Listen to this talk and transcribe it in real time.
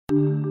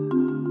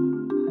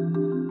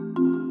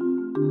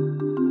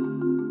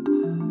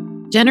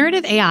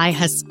Generative AI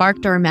has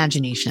sparked our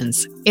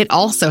imaginations. It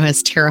also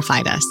has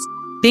terrified us.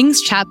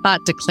 Bing's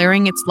chatbot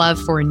declaring its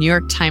love for a New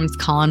York Times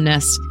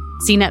columnist,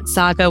 CNET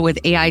saga with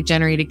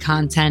AI-generated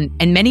content,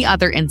 and many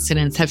other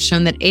incidents have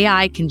shown that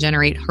AI can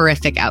generate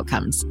horrific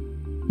outcomes.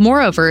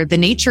 Moreover, the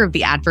nature of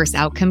the adverse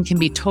outcome can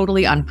be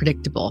totally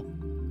unpredictable.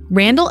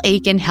 Randall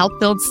Aiken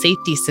helped build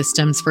safety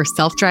systems for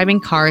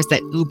self-driving cars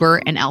at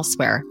Uber and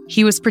elsewhere.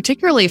 He was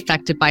particularly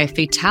affected by a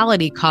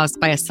fatality caused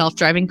by a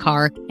self-driving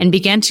car and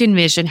began to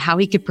envision how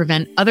he could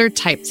prevent other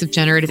types of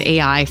generative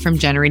AI from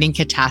generating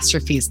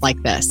catastrophes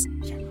like this.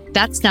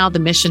 That's now the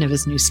mission of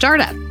his new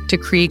startup, to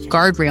create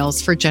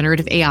guardrails for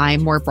generative AI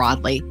more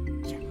broadly.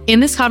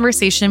 In this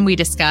conversation, we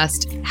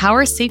discussed how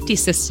are safety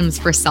systems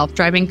for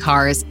self-driving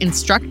cars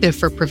instructive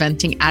for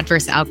preventing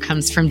adverse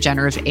outcomes from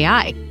generative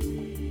AI?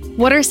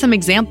 What are some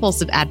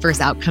examples of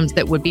adverse outcomes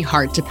that would be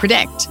hard to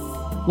predict?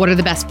 What are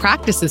the best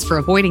practices for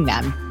avoiding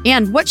them?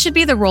 And what should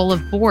be the role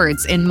of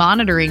boards in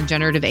monitoring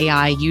generative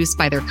AI used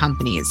by their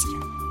companies?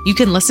 You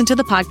can listen to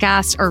the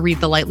podcast or read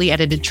the lightly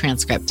edited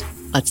transcript.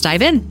 Let's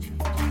dive in.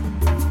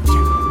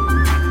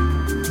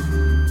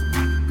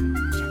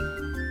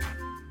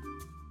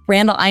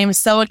 Randall, I am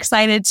so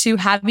excited to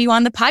have you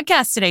on the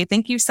podcast today.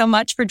 Thank you so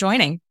much for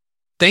joining.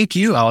 Thank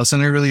you, Allison.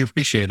 I really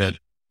appreciate it.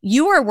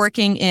 You are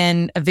working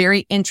in a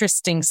very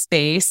interesting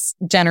space,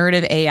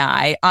 generative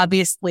AI.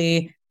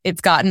 Obviously, it's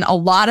gotten a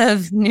lot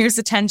of news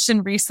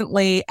attention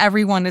recently.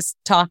 Everyone is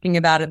talking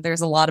about it.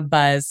 There's a lot of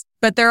buzz.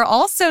 But there are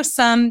also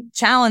some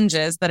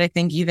challenges that I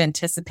think you've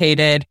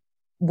anticipated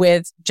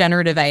with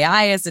generative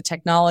AI as a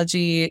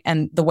technology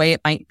and the way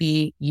it might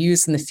be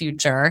used in the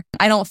future.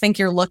 I don't think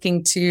you're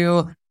looking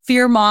to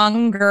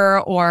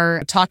fearmonger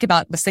or talk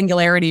about the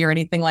singularity or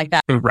anything like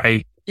that.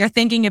 Right. You're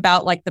thinking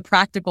about like the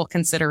practical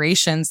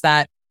considerations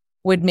that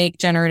would make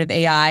generative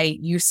AI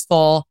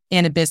useful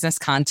in a business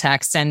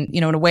context and,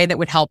 in a way that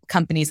would help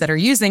companies that are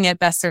using it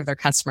best serve their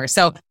customers.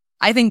 So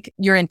I think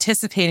you're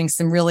anticipating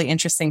some really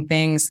interesting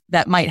things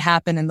that might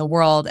happen in the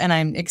world, and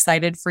I'm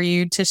excited for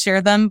you to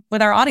share them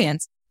with our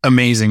audience.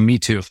 Amazing. Me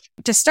too.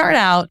 To start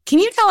out, can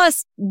you tell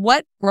us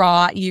what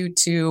brought you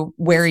to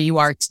where you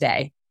are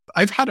today?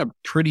 I've had a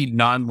pretty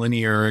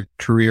nonlinear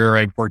career.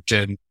 I've worked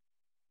in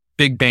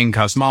Big Bang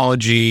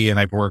cosmology, and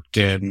I've worked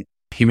in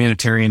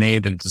humanitarian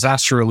aid and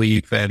disaster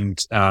relief.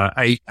 And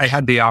I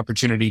had the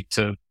opportunity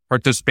to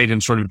participate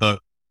in sort of the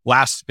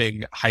last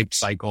big hype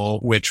cycle,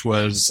 which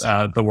was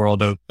the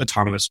world of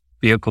autonomous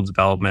vehicle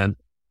development.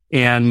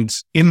 And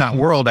in that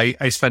world,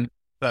 I spent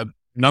a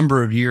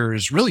number of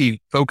years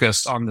really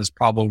focused on this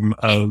problem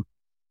of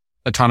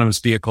autonomous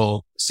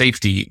vehicle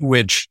safety,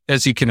 which,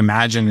 as you can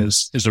imagine,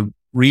 is a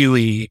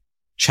really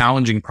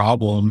challenging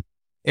problem.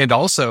 And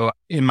also,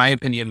 in my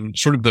opinion,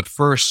 sort of the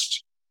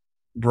first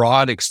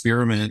broad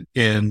experiment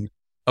in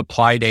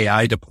applied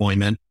AI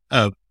deployment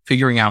of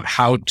figuring out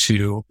how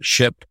to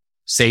ship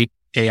safe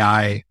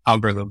AI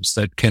algorithms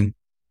that can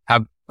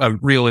have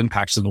real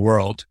impacts in the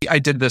world. I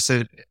did this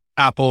at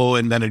Apple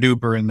and then at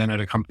Uber and then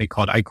at a company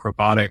called Ike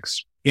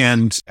Robotics.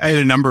 And I had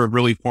a number of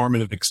really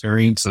formative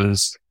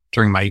experiences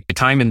during my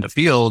time in the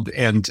field.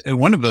 And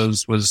one of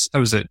those was I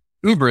was at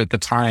Uber at the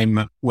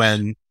time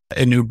when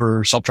an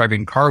Uber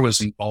self-driving car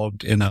was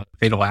involved in a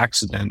fatal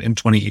accident in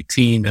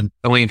 2018. And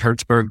Elaine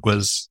Hertzberg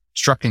was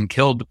struck and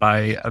killed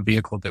by a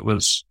vehicle that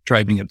was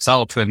driving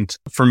itself. And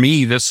for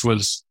me, this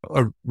was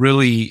a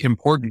really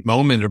important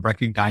moment of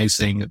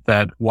recognizing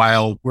that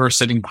while we're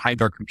sitting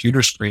behind our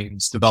computer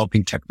screens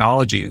developing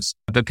technologies,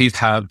 that these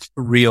have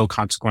real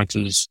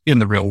consequences in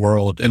the real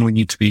world. And we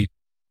need to be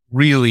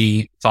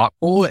really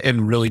thoughtful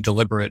and really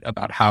deliberate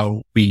about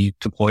how we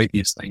deploy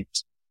these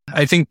things.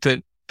 I think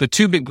that the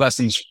two big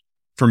lessons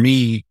for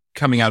me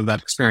coming out of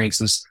that experience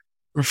is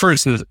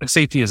refers to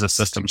safety as a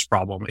systems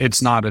problem.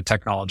 It's not a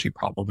technology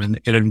problem,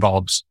 and it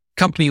involves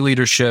company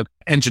leadership,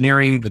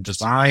 engineering, the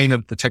design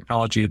of the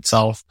technology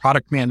itself,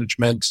 product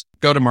management,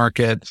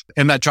 go-to-market,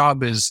 and that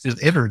job is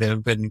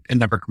iterative and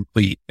never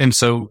complete. And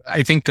so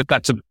I think that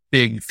that's a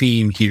big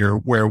theme here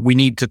where we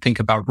need to think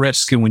about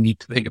risk and we need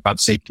to think about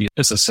safety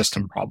as a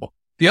system problem.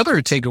 The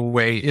other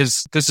takeaway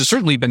is this has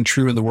certainly been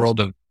true in the world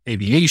of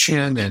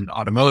aviation and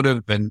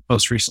automotive and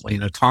most recently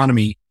in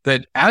autonomy,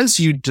 that as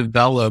you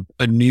develop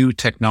a new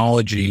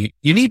technology,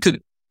 you need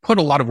to put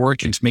a lot of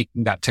work into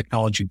making that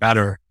technology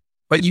better.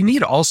 But you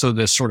need also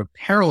this sort of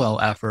parallel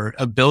effort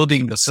of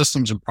building the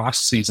systems and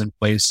processes in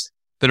place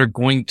that are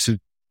going to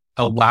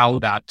allow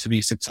that to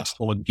be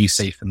successful and be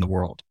safe in the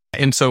world.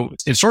 And so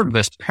it's sort of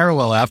this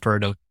parallel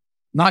effort of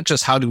not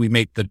just how do we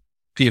make the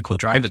vehicle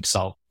drive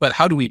itself, but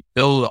how do we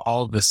build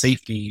all of the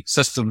safety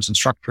systems and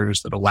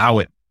structures that allow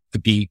it to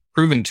be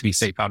proven to be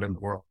safe out in the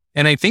world.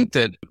 And I think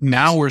that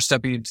now we're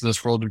stepping into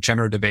this world of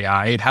generative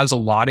AI. It has a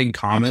lot in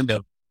common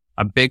of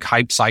a big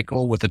hype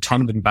cycle with a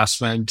ton of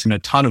investment and a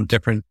ton of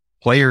different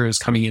players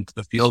coming into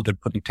the field and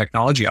putting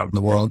technology out in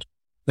the world.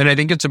 Then I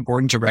think it's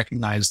important to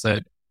recognize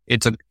that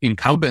it's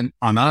incumbent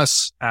on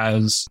us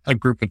as a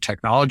group of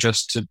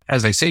technologists to,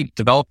 as I say,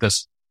 develop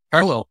this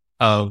parallel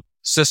of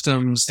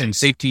systems and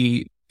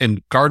safety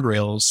and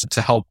guardrails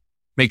to help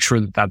make sure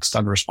that that's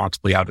done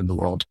responsibly out in the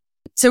world.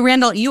 So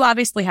Randall, you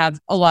obviously have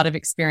a lot of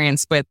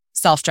experience with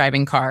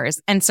self-driving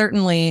cars, and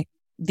certainly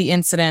the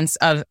incidence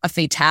of a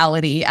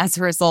fatality as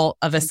a result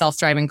of a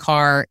self-driving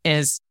car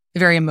is a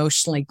very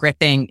emotionally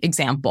gripping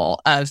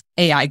example of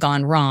AI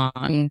gone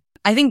wrong.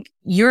 I think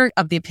you're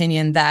of the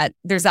opinion that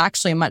there's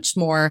actually a much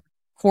more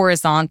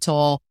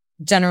horizontal,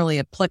 generally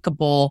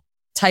applicable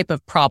type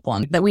of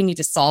problem that we need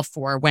to solve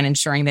for when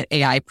ensuring that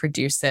AI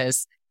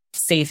produces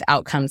safe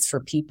outcomes for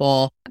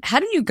people. How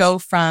do you go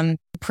from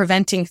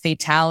preventing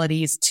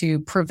fatalities to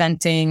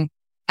preventing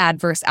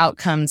adverse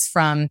outcomes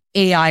from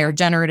AI or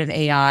generative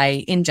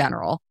AI in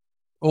general?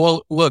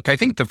 Well, look, I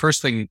think the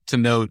first thing to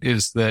note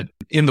is that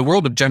in the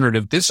world of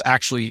generative, this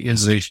actually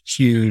is a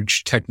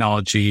huge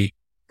technology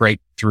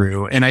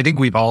breakthrough. And I think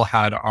we've all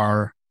had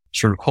our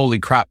sort of holy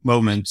crap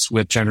moments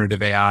with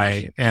generative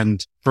AI.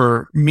 And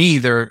for me,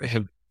 there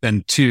have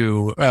been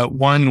two.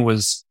 One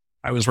was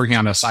I was working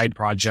on a side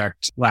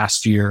project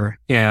last year,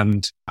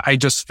 and I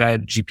just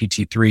fed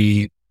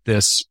GPT-3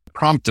 this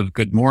prompt of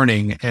good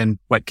morning. And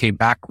what came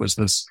back was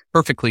this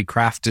perfectly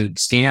crafted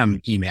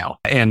scam email.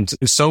 And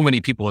so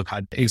many people have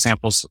had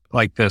examples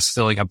like this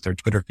filling up their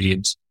Twitter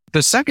feeds.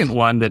 The second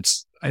one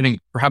that's, I think,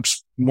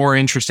 perhaps more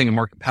interesting and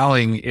more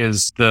compelling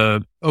is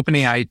the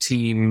OpenAI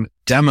team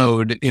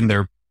demoed in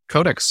their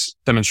Codex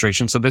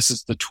demonstration. So this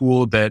is the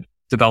tool that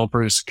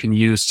developers can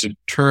use to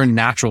turn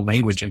natural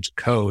language into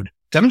code,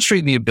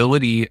 demonstrating the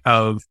ability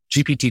of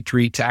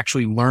GPT-3 to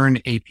actually learn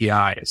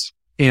APIs.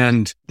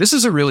 And this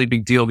is a really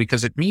big deal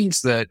because it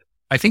means that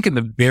I think in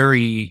the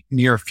very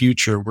near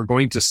future, we're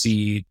going to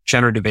see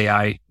generative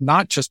AI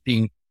not just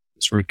being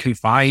sort of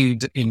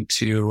confined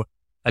into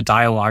a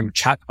dialogue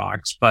chat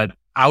box, but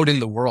out in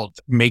the world,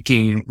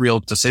 making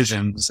real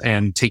decisions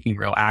and taking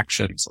real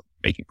actions, like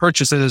making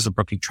purchases,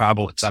 booking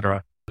travel, et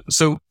cetera.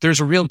 So there's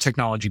a real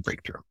technology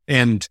breakthrough.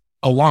 And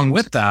along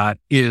with that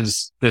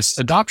is this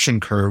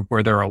adoption curve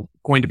where there are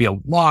going to be a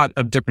lot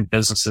of different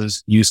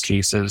businesses, use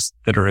cases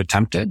that are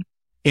attempted.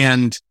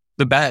 And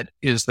the bet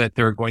is that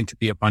there are going to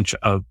be a bunch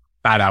of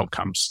bad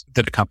outcomes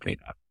that accompany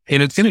that.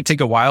 And it's going to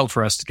take a while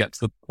for us to get to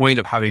the point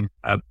of having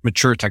a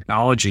mature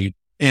technology.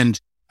 And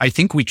I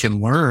think we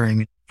can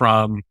learn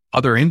from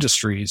other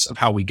industries of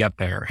how we get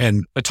there.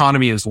 And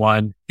autonomy is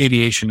one,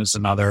 aviation is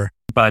another.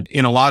 But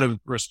in a lot of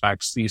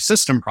respects, these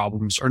system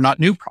problems are not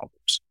new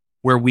problems,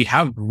 where we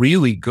have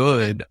really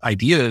good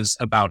ideas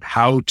about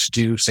how to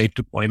do safe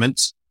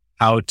deployments,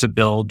 how to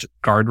build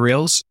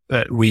guardrails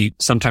that we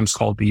sometimes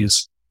call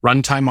these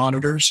runtime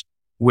monitors,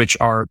 which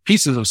are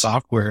pieces of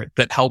software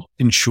that help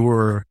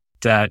ensure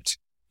that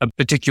a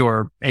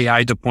particular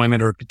AI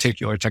deployment or a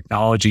particular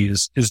technology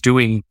is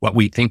doing what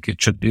we think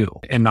it should do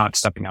and not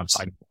stepping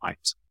outside of the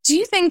lines. Do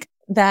you think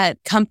that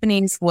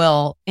companies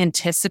will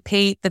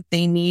anticipate that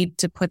they need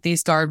to put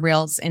these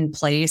guardrails in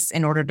place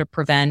in order to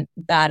prevent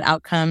bad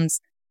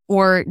outcomes?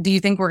 Or do you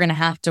think we're going to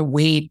have to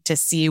wait to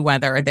see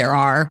whether there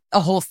are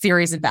a whole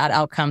series of bad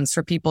outcomes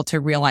for people to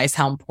realize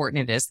how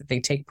important it is that they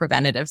take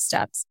preventative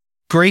steps?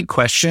 Great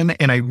question.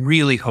 And I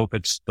really hope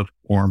it's the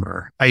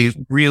former. I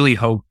really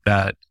hope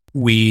that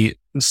we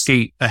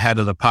skate ahead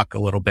of the puck a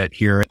little bit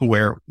here,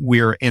 where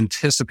we're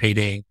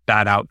anticipating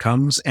bad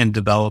outcomes and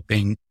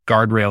developing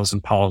guardrails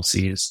and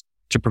policies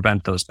to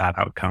prevent those bad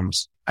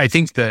outcomes. I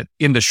think that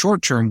in the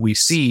short term, we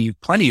see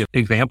plenty of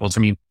examples.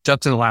 I mean,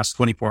 just in the last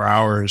 24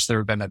 hours, there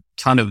have been a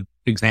ton of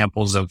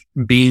examples of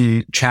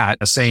Bing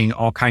chat saying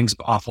all kinds of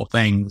awful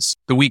things.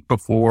 The week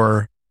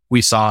before,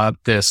 we saw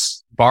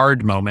this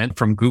Bard moment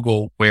from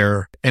Google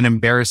where an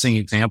embarrassing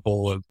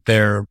example of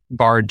their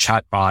Bard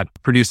chatbot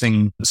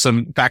producing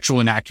some factual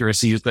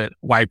inaccuracies that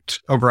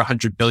wiped over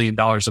 $100 billion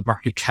of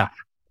market cap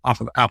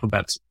off of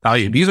Alphabet's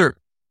value. These are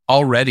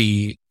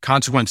already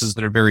consequences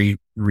that are very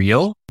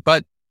real,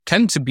 but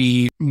tend to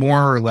be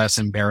more or less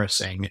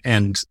embarrassing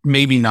and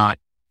maybe not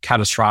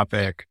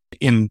catastrophic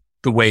in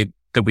the way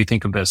that we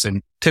think of this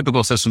in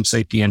typical system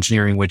safety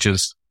engineering, which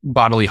is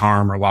bodily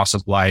harm or loss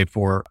of life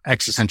or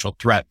existential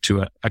threat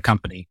to a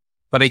company.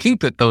 But I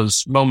think that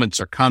those moments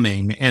are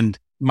coming. And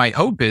my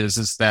hope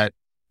is that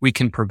we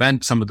can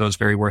prevent some of those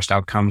very worst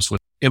outcomes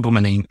with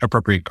implementing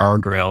appropriate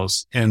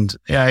guardrails. And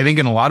I think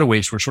in a lot of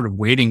ways, we're sort of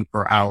waiting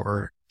for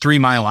our 3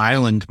 Mile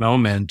Island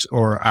moment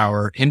or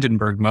our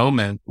Hindenburg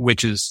moment,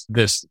 which is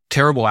this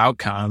terrible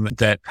outcome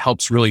that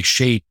helps really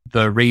shape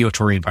the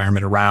regulatory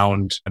environment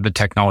around the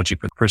technology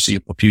for the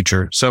foreseeable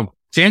future. So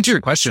to answer your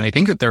question, I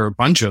think that there are a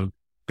bunch of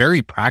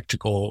very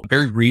practical,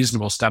 very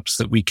reasonable steps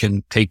that we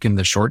can take in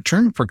the short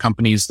term for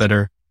companies that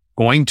are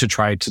going to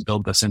try to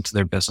build this into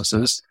their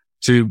businesses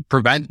to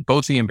prevent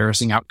both the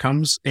embarrassing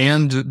outcomes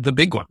and the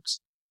big ones.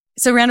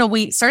 So Randall,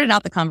 we started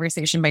out the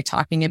conversation by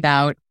talking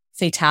about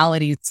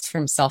fatalities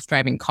from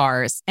self-driving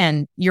cars,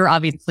 and you're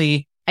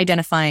obviously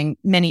identifying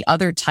many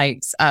other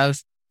types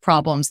of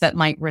problems that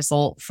might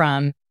result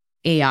from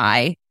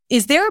AI.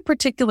 Is there a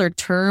particular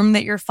term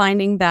that you're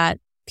finding that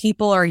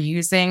people are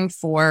using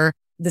for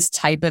this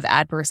type of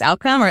adverse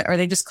outcome, or are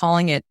they just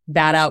calling it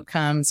bad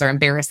outcomes or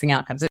embarrassing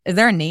outcomes? Is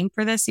there a name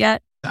for this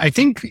yet? I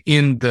think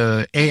in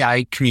the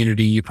AI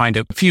community, you find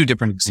a few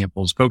different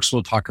examples. Folks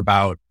will talk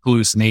about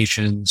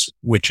hallucinations,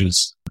 which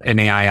is an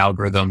AI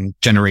algorithm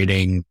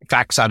generating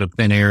facts out of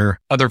thin air.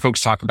 Other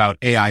folks talk about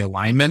AI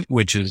alignment,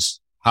 which is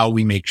how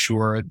we make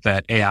sure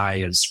that AI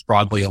is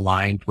broadly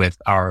aligned with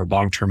our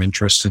long-term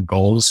interests and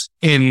goals.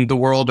 In the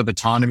world of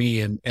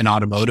autonomy and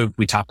automotive,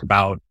 we talk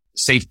about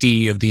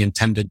safety of the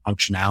intended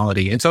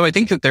functionality. And so I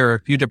think that there are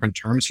a few different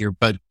terms here,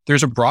 but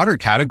there's a broader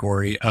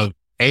category of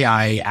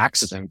AI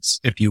accidents,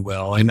 if you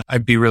will. And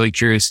I'd be really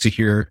curious to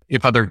hear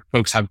if other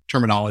folks have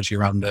terminology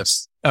around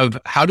this, of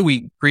how do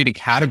we create a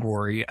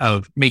category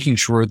of making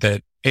sure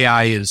that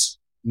AI is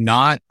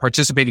not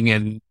participating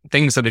in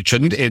things that it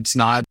shouldn't. It's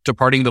not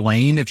departing the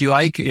lane, if you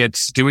like.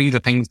 It's doing the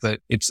things that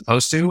it's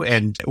supposed to,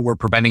 and we're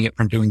preventing it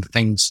from doing the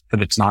things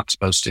that it's not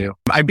supposed to.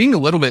 I'm being a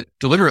little bit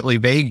deliberately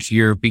vague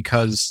here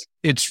because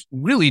it's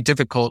really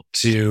difficult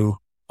to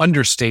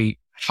understate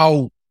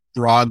how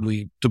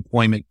broadly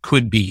deployment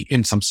could be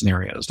in some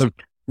scenarios. They're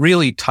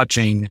really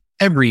touching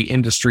every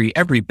industry,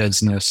 every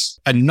business,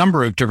 a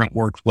number of different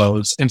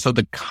workflows. And so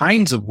the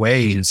kinds of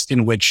ways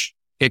in which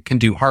it can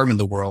do harm in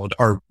the world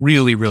are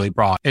really, really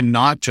broad and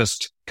not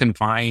just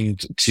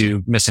confined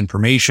to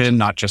misinformation,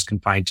 not just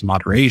confined to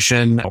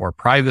moderation or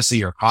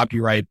privacy or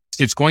copyright.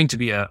 It's going to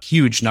be a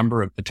huge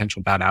number of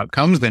potential bad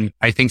outcomes. And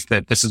I think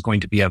that this is going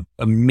to be a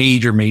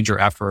major, major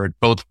effort,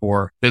 both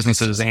for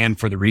businesses and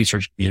for the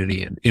research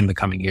community in the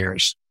coming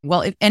years.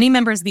 Well, if any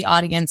members of the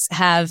audience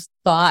have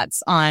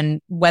thoughts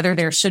on whether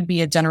there should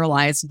be a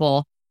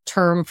generalizable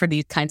term for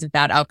these kinds of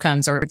bad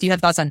outcomes, or if you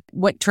have thoughts on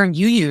what term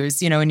you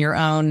use, in your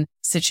own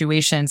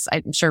situations,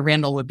 I'm sure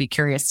Randall would be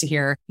curious to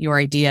hear your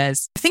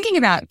ideas. Thinking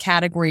about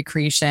category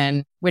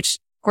creation, which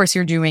of course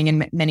you're doing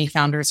and many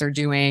founders are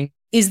doing,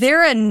 is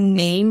there a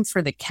name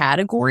for the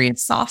category of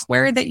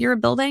software that you're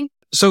building?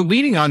 So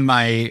leading on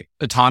my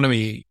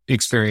autonomy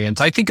experience,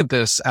 I think of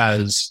this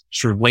as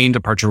sort of lane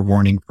departure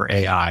warning for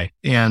AI.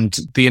 And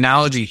the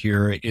analogy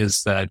here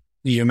is that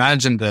you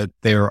imagine that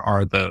there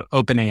are the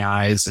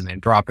OpenAIs and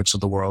Anthropics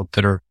of the world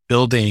that are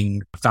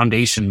building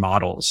foundation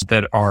models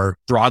that are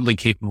broadly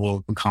capable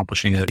of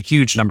accomplishing a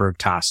huge number of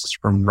tasks,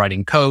 from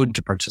writing code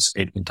to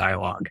participating in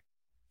dialogue.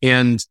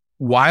 And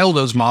while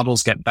those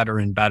models get better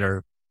and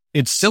better,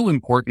 it's still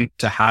important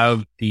to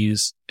have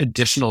these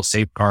additional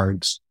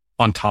safeguards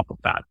on top of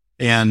that.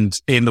 And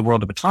in the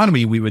world of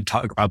autonomy, we would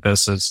talk about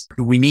this as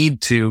we need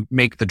to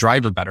make the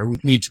driver better. We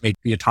need to make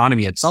the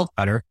autonomy itself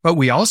better, but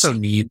we also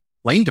need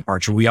lane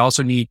departure. We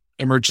also need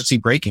emergency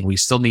braking. We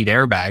still need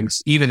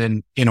airbags,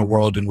 even in a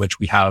world in which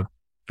we have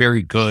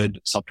very good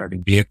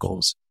self-driving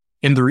vehicles.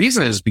 And the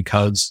reason is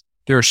because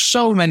there are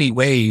so many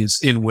ways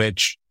in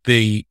which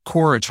the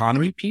core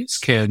autonomy piece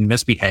can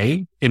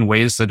misbehave in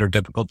ways that are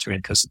difficult to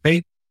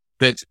anticipate,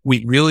 that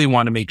we really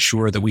want to make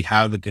sure that we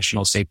have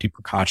additional safety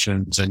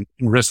precautions and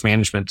risk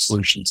management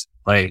solutions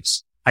in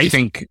place. I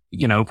think,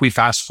 if we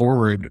fast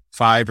forward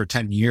 5 or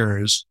 10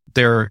 years,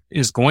 there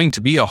is going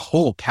to be a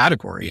whole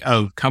category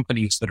of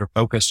companies that are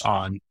focused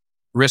on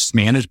risk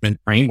management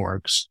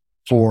frameworks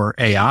for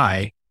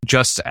AI,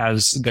 just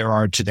as there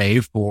are today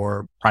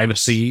for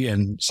privacy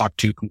and SOC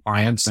 2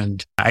 compliance.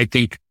 And I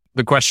think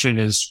the question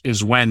is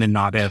when and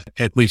not if,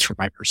 at least from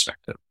my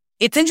perspective.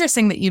 It's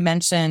interesting that you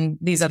mentioned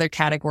these other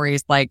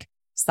categories like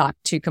SOC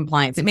 2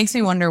 compliance. It makes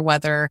me wonder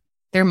whether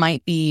there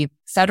might be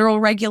federal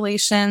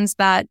regulations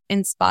that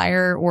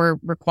inspire or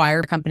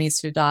require companies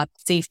to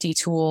adopt safety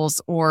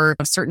tools, or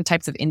certain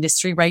types of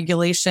industry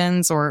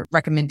regulations or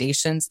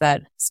recommendations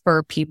that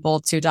spur people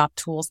to adopt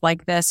tools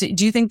like this.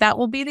 Do you think that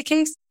will be the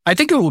case? I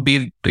think it will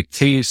be the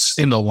case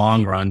in the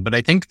long run, but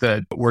I think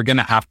that we're going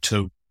to have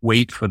to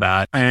wait for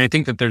that. And I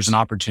think that there's an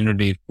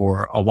opportunity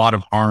for a lot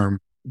of harm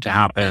to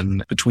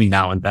happen between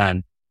now and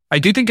then. I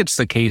do think it's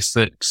the case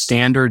that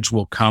standards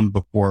will come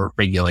before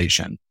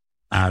regulation.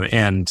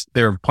 And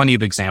there are plenty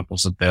of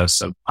examples of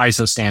this, of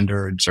ISO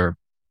standards or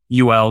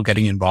UL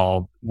getting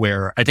involved,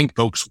 where I think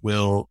folks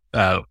will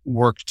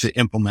work to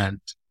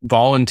implement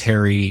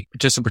voluntary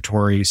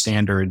participatory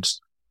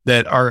standards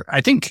that are, I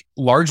think,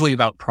 largely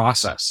about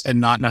process and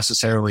not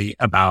necessarily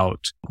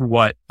about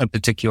what a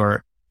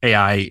particular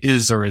AI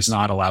is or is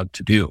not allowed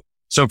to do.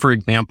 So, for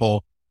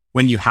example,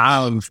 when you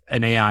have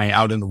an AI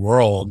out in the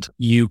world,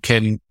 you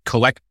can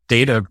collect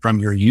data from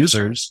your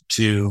users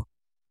to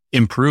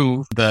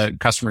improve the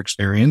customer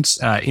experience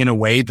in a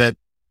way that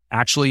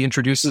actually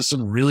introduces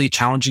some really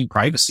challenging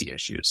privacy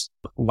issues.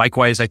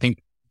 Likewise, I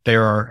think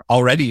there are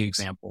already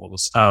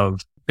examples of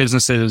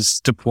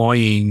businesses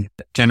deploying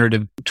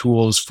generative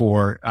tools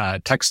for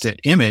text to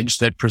image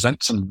that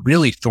present some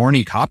really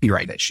thorny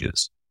copyright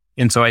issues.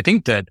 And so I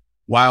think that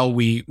while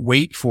we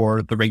wait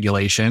for the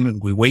regulation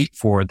and we wait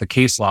for the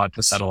case law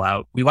to settle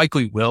out, we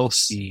likely will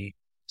see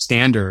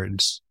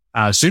standards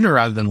sooner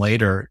rather than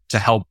later to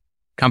help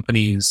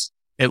companies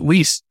at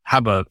least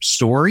have a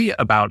story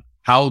about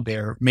how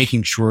they're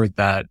making sure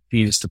that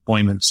these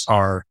deployments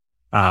are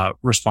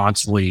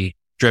responsibly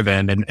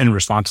driven and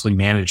responsibly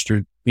managed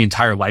through the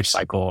entire life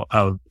cycle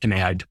of an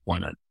AI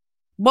deployment.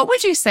 What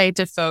would you say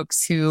to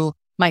folks who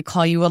might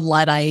call you a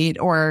Luddite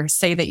or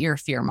say that you're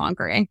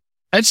fear-mongering?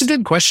 That's a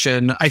good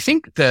question. I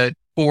think that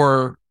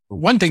for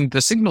one thing,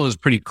 the signal is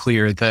pretty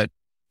clear that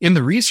in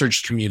the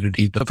research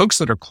community, the folks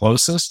that are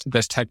closest to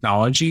this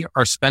technology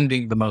are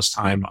spending the most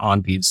time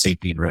on these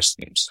safety and risk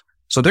themes.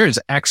 So there is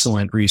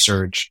excellent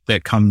research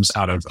that comes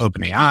out of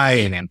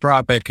OpenAI and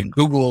Anthropic and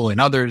Google and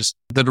others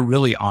that are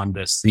really on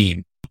this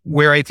theme.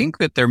 Where I think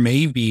that there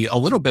may be a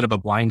little bit of a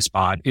blind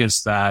spot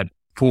is that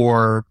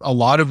for a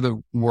lot of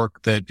the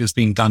work that is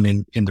being done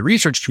in the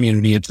research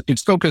community,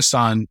 it's focused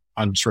on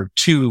sort of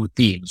two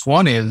themes.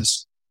 One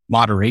is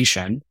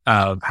moderation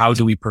of how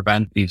do we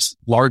prevent these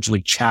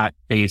largely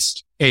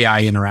chat-based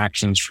AI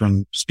interactions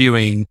from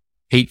spewing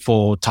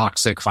hateful,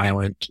 toxic,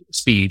 violent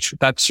speech.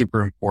 That's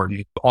super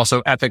important.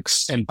 Also,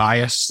 ethics and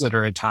bias that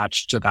are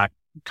attached to that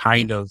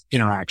kind of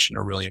interaction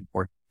are really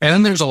important. And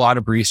then there's a lot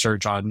of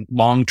research on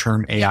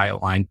long-term AI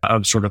aligned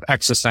of sort of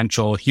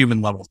existential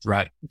human level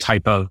threat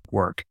type of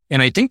work.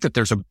 And I think that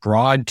there's a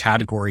broad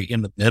category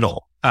in the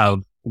middle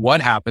of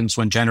what happens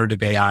when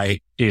generative AI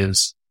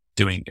is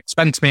doing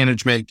expense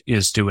management,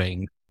 is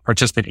doing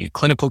participating in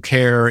clinical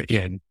care,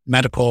 in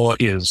medical,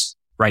 is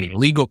writing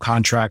legal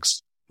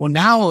contracts. Well,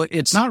 now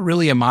it's not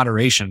really a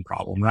moderation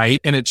problem,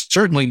 right? And it's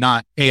certainly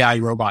not AI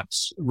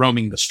robots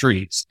roaming the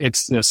streets.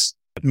 It's this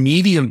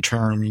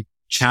medium-term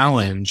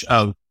challenge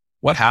of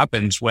what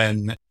happens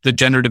when the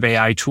generative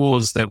AI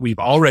tools that we've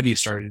already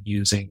started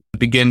using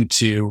begin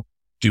to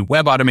do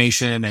web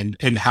automation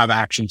and have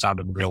actions out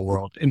in the real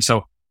world. And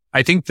so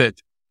I think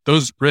that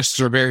those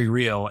risks are very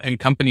real, and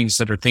companies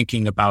that are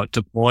thinking about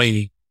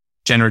deploying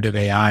generative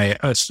AI,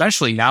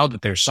 especially now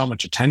that there's so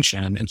much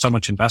attention and so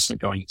much investment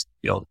going into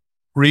the field,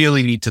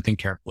 really need to think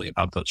carefully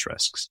about those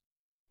risks.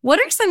 What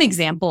are some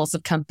examples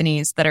of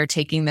companies that are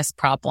taking this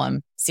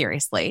problem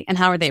seriously, and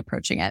how are they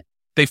approaching it?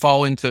 They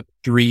fall into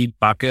three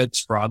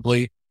buckets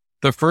broadly.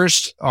 The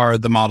first are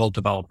the model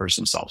developers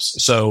themselves.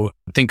 So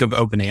think of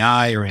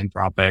OpenAI or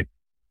Anthropic.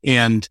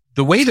 And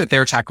the way that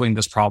they're tackling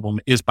this problem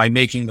is by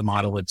making the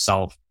model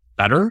itself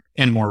better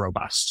and more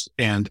robust.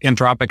 And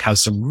Anthropic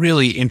has some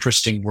really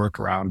interesting work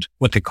around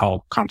what they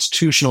call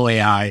constitutional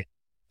AI,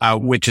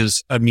 which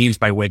is a means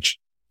by which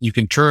you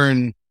can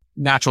turn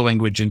natural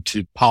language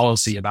into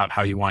policy about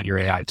how you want your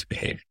AI to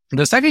behave.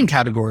 The second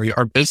category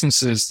are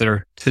businesses that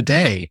are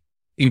today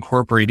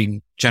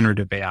incorporating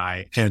generative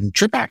AI. And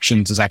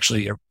TripActions is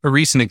actually a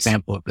recent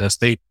example of this.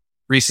 They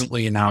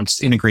recently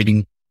announced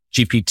integrating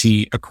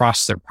GPT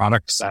across their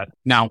product set.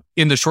 Now,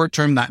 in the short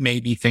term, that may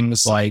be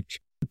things like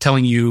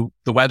telling you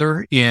the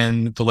weather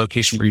in the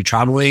location where you're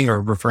traveling or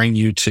referring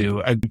you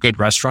to a good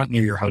restaurant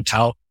near your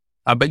hotel.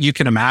 But you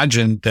can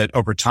imagine that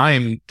over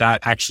time,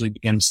 that actually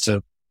begins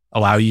to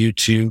allow you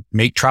to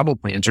make travel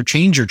plans or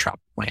change your travel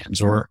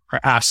plans or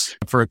ask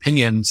for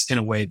opinions in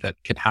a way that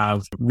could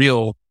have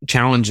real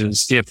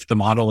challenges if the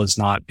model is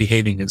not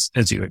behaving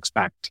as you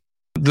expect.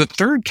 The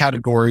third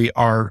category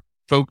are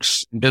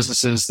folks and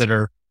businesses that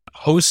are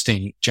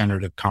hosting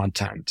generative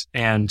content.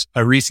 And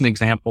a recent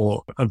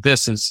example of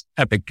this is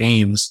Epic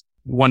Games.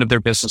 One of their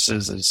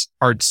businesses is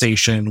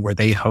ArtStation, where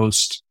they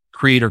host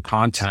creator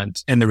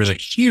content. And there was a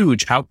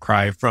huge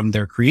outcry from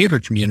their creator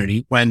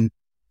community when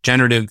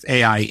generative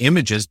AI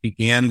images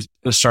began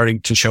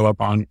starting to show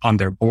up on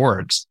their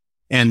boards.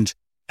 And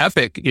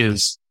Epic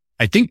is,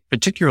 I think,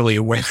 particularly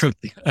aware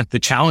of the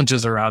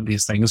challenges around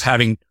these things,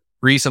 having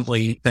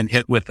recently been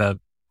hit with a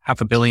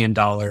 $500 million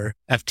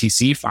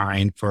FTC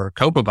fine for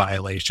COPPA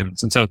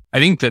violations. And so I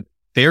think that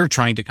they're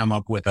trying to come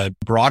up with a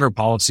broader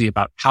policy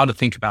about how to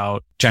think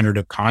about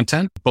generative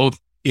content, both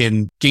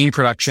in game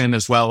production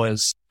as well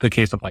as the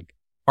case of like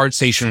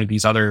ArtStation or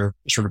these other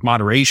sort of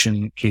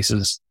moderation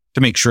cases, to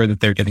make sure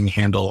that they're getting a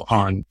handle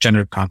on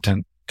generative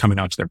content coming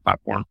out to their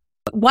platform.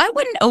 Why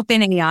wouldn't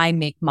OpenAI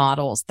make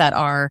models that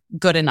are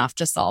good enough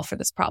to solve for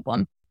this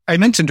problem? I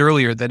mentioned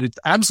earlier that it's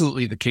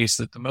absolutely the case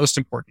that the most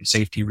important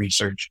safety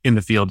research in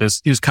the field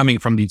is coming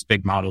from these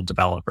big model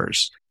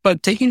developers.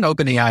 But taking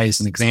OpenAI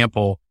as an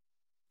example,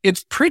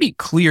 it's pretty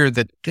clear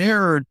that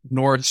their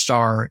North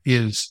Star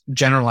is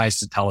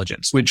generalized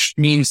intelligence, which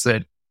means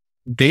that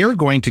they are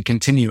going to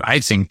continue, I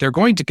think, they're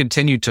going to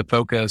continue to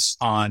focus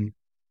on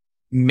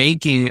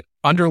making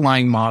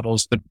underlying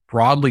models that are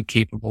broadly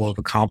capable of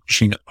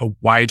accomplishing a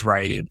wide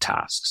variety of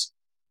tasks.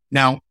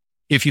 Now,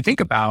 if you think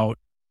about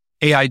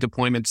AI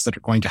deployments that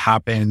are going to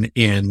happen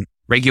in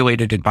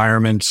regulated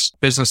environments,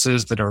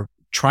 businesses that are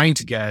trying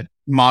to get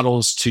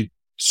models to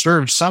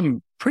serve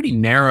some pretty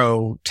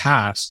narrow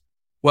tasks,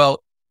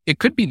 well, it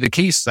could be the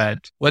case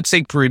that, let's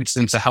say, for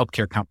instance, a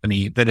healthcare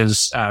company that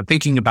is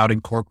thinking about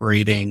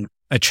incorporating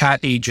a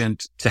chat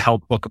agent to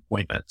help book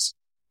appointments.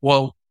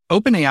 Well,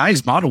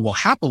 OpenAI's model will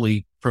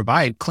happily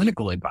provide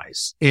clinical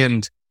advice.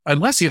 And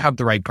unless you have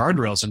the right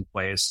guardrails in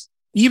place,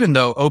 even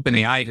though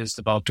OpenAI has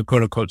developed a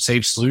quote unquote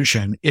safe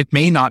solution, it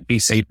may not be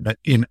safe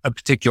in a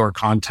particular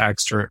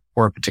context or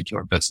a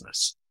particular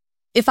business.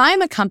 If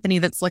I'm a company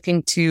that's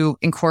looking to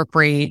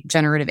incorporate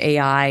generative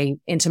AI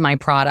into my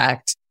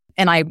product,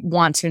 and I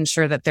want to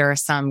ensure that there are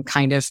some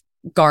kind of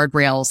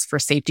guardrails for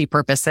safety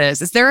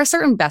purposes, is there a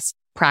certain best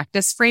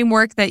practice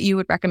framework that you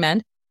would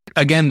recommend?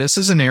 Again, this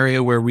is an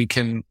area where we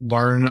can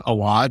learn a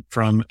lot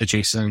from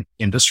adjacent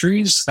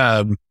industries.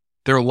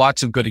 There are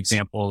lots of good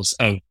examples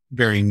of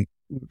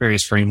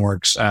various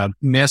frameworks.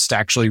 NIST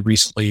actually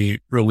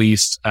recently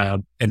released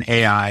an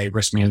AI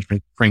risk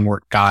management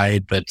framework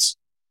guide that's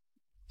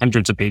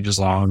hundreds of pages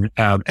long.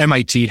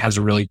 MIT has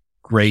a really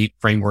great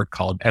framework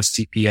called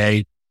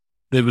STPA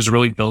that was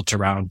really built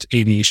around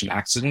aviation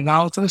accident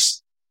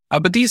analysis.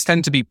 But these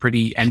tend to be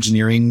pretty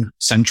engineering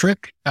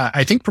centric.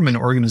 I think from an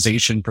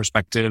organization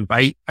perspective,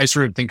 I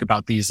sort of think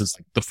about these as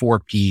like the 4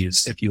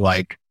 Ps, if you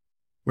like,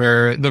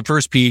 where the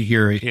first P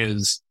here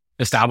is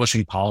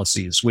establishing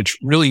policies, which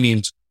really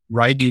means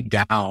writing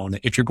down,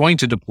 if you're going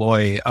to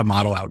deploy a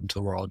model out into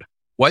the world,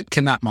 what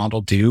can that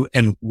model do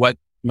and what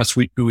must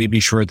we be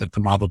sure that the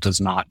model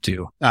does not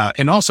do?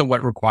 And also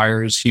what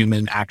requires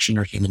human action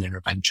or human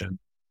intervention.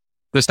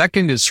 The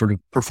second is sort of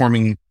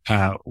performing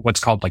what's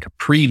called like a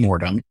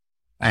pre-mortem,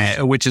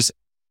 which is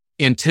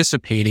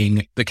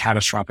anticipating the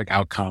catastrophic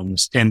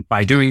outcomes. And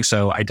by doing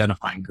so,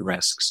 identifying the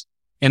risks.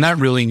 And that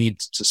really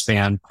needs to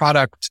span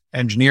product,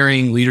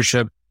 engineering,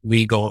 leadership,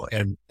 legal,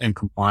 and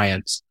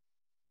compliance.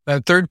 The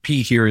third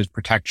P here is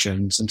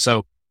protections. And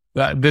so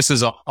this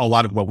is a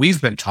lot of what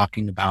we've been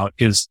talking about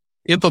is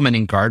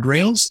implementing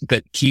guardrails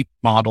that keep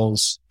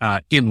models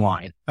in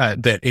line,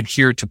 that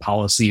adhere to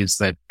policies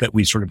that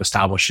we sort of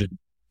establish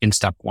in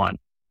step 1.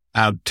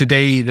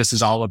 Today, this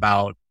is all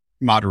about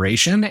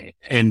moderation.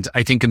 And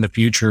I think in the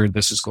future,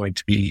 this is going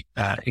to be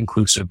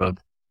inclusive of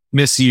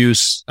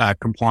misuse,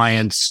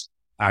 compliance,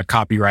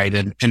 copyright,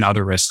 and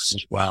other risks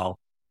as well.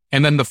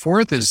 And then the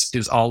fourth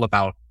is all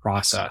about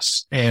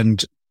process.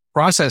 And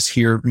process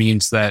here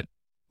means that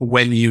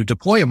when you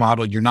deploy a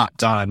model, you're not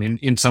done.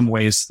 In some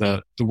ways,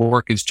 the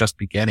work is just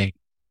beginning.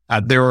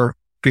 There are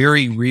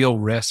very real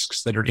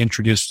risks that are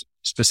introduced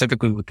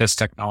specifically with this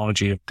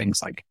technology of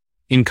things like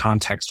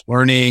in-context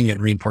learning and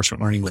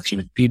reinforcement learning with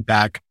human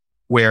feedback,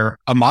 where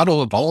a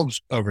model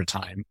evolves over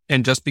time.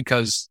 And just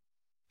because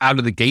out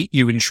of the gate,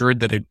 you ensured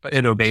that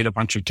it obeyed a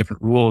bunch of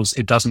different rules,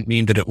 it doesn't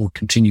mean that it will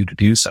continue to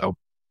do so.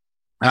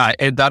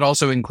 And that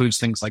also includes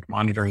things like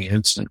monitoring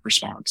incident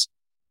response.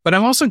 But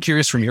I'm also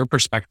curious from your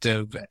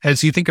perspective,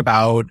 as you think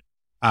about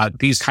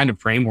these kind of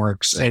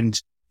frameworks,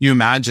 and you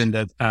imagine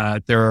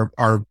that there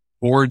are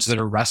boards that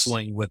are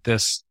wrestling with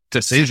this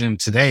decision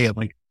today,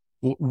 like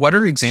what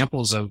are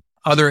examples of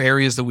other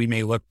areas that we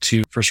may look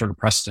to for sort of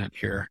precedent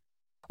here?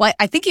 Well,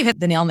 I think you hit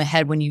the nail on the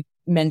head when you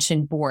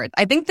mentioned boards.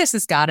 I think this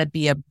has got to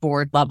be a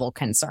board level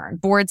concern.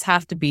 Boards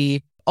have to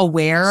be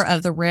aware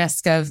of the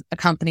risk of a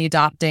company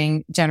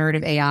adopting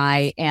generative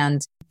AI,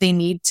 and they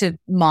need to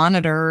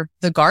monitor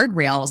the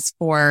guardrails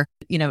for,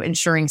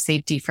 ensuring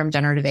safety from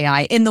generative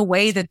AI in the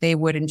way that they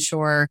would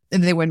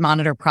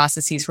monitor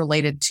processes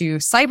related to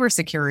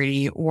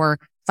cybersecurity or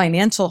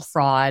financial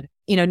fraud.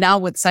 Now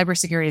with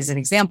cybersecurity as an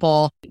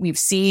example, we've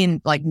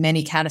seen like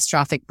many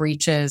catastrophic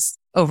breaches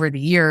over the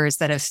years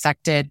that have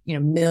affected,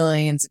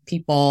 millions of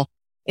people.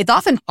 It's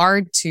often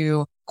hard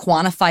to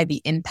quantify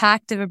the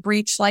impact of a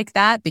breach like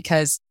that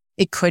because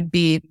it could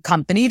be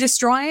company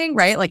destroying,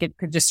 right? Like it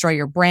could destroy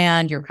your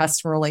brand, your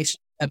customer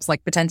relationships,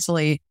 like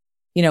potentially,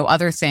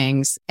 other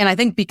things. And I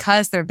think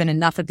because there have been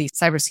enough of these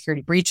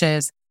cybersecurity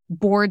breaches,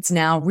 boards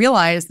now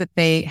realize that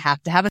they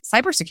have to have a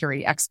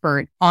cybersecurity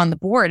expert on the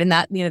board. And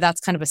that,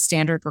 that's kind of a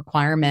standard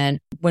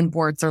requirement when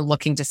boards are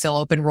looking to fill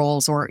open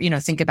roles or,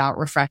 think about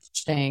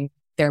refreshing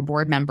their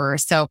board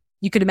members. So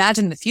you could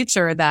imagine in the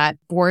future that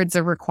boards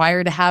are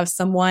required to have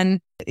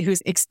someone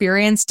who's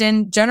experienced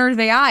in generative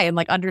AI and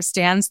like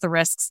understands the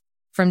risks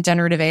from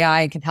generative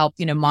AI and can help,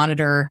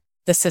 monitor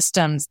the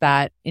systems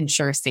that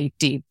ensure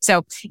safety.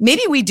 So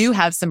maybe we do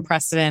have some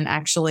precedent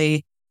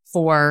actually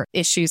for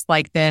issues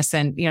like this.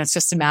 And, it's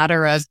just a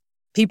matter of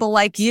people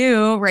like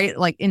you, right?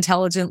 Like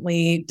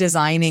intelligently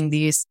designing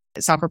these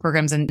software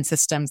programs and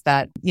systems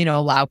that,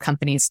 allow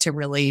companies to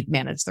really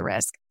manage the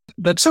risk.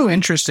 That's so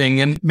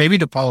interesting. And maybe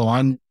to follow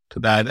on to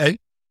that,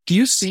 do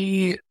you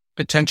see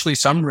potentially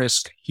some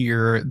risk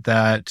here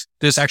that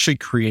this actually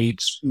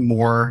creates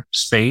more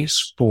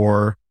space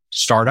for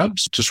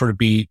startups to sort of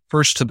be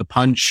first to the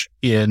punch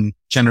in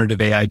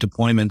generative AI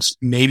deployments,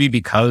 maybe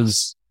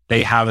because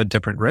they have a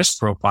different risk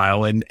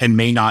profile and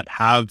may not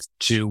have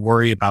to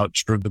worry about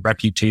sort of the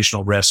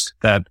reputational risk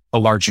that a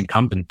large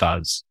incumbent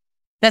does?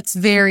 That's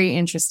very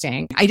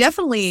interesting. I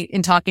definitely,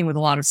 in talking with a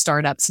lot of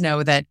startups,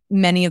 know that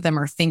many of them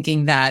are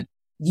thinking that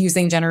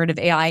using generative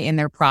AI in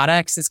their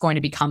products is going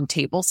to become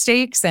table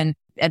stakes. And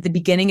at the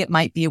beginning, it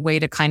might be a way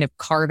to kind of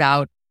carve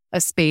out a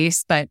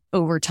space, but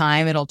over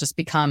time, it'll just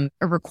become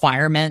a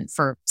requirement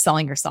for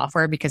selling your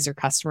software because your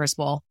customers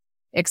will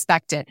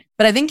expect it.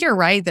 But I think you're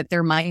right that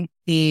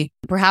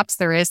perhaps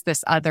there is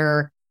this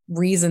other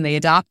reason they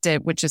adopt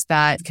it, which is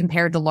that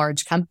compared to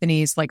large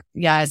companies, like,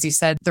 as you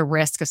said, the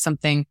risk of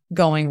something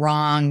going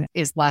wrong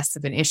is less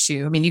of an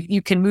issue. I mean,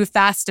 you can move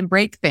fast and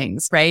break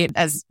things, right?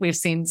 As we've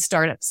seen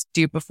startups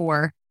do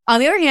before. On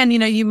the other hand,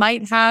 you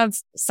might have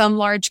some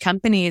large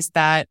companies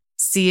that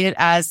see it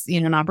as,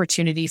 an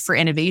opportunity for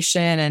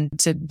innovation and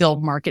to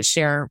build market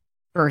share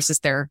versus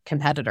their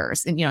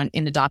competitors in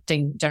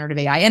adopting generative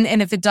AI.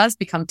 And if it does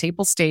become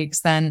table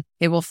stakes, then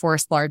it will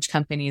force large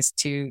companies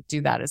to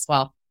do that as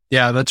well.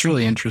 Yeah, that's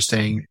really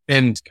interesting.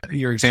 And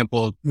your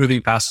example of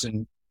moving fast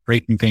and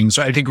breaking things,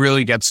 I think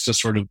really gets to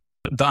sort of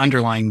the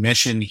underlying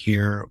mission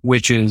here,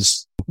 which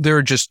is there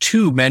are just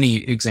too many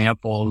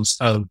examples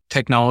of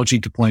technology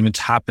deployments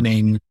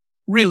happening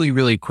really,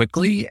 really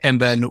quickly. And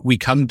then we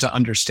come to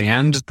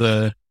understand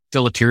the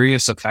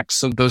deleterious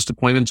effects of those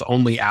deployments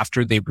only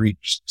after they've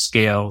reached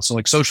scale. So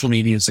like social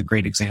media is a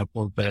great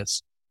example of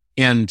this.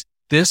 And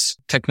this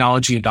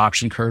technology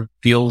adoption curve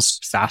feels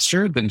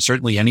faster than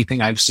certainly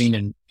anything I've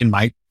seen in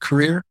my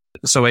career.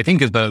 So I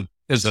think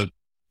as a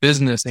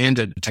business and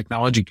a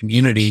technology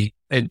community,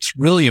 it's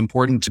really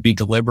important to be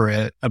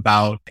deliberate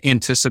about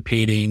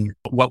anticipating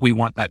what we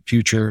want that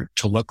future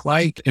to look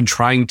like and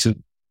trying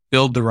to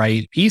build the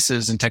right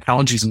pieces and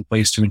technologies in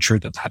place to ensure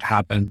that that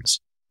happens.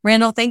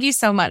 Randall, thank you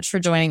so much for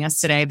joining us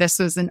today. This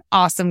was an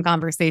awesome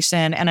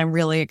conversation, and I'm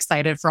really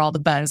excited for all the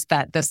buzz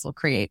that this will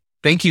create.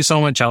 Thank you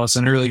so much,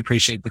 Allison. I really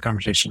appreciate the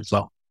conversation as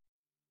well.